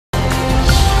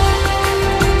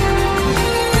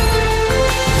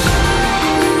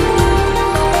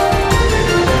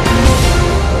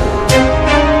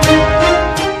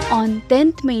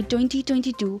10th May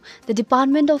 2022, the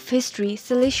Department of History,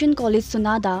 Salesian College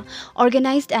Sonada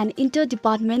organized an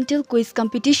interdepartmental quiz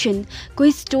competition,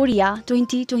 Quiztoria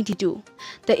 2022.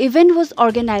 The event was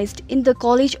organized in the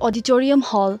college auditorium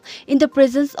hall in the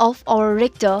presence of our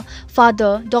rector,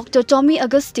 Father Dr. Tommy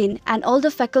Augustine, and all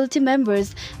the faculty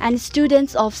members and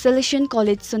students of Salesian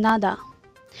College Sonada.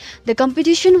 The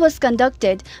competition was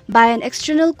conducted by an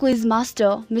external quiz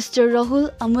master, Mr.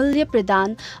 Rahul Amulya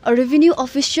Pradhan, a revenue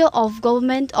officer of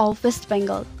Government of West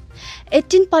Bengal.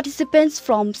 18 participants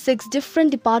from 6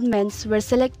 different departments were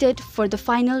selected for the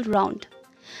final round.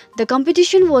 The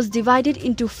competition was divided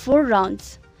into 4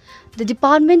 rounds. The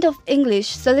Department of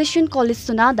English, Salesian College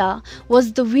Sonada,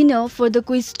 was the winner for the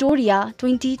Quiztoria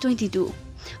 2022,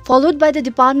 followed by the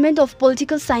Department of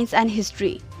Political Science and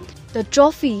History. The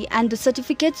trophy and the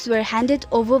certificates were handed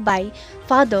over by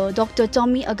Father Dr.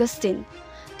 Tommy Augustine.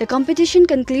 The competition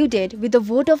concluded with a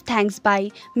vote of thanks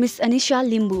by Miss Anisha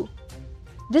Limbu.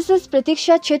 This is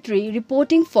Pratiksha Chetri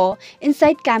reporting for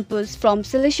Inside Campus from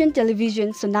Salesian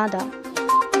Television Sonada.